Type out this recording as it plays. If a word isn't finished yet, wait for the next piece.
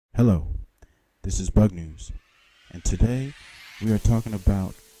Hello, this is Bug News, and today we are talking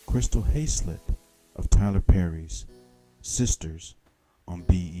about Crystal Hayslett of Tyler Perry's Sisters on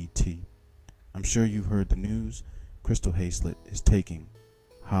BET. I'm sure you've heard the news. Crystal Hayslett is taking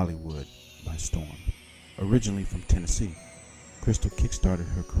Hollywood by storm. Originally from Tennessee, Crystal kickstarted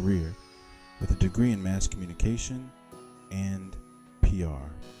her career with a degree in mass communication and PR.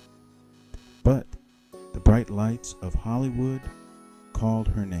 But the bright lights of Hollywood called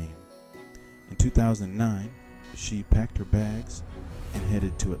her name. In 2009, she packed her bags and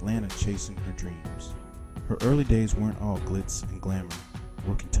headed to Atlanta chasing her dreams. Her early days weren't all glitz and glamour,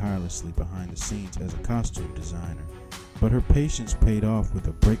 working tirelessly behind the scenes as a costume designer, but her patience paid off with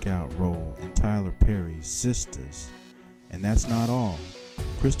a breakout role in Tyler Perry's Sisters. And that's not all.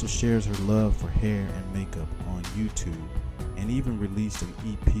 Crystal shares her love for hair and makeup on YouTube and even released an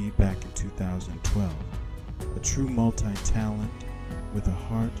EP back in 2012. A true multi-talent with a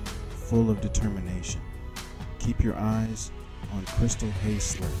heart full of determination. Keep your eyes on Crystal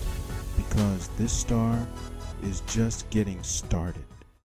Hayslett because this star is just getting started.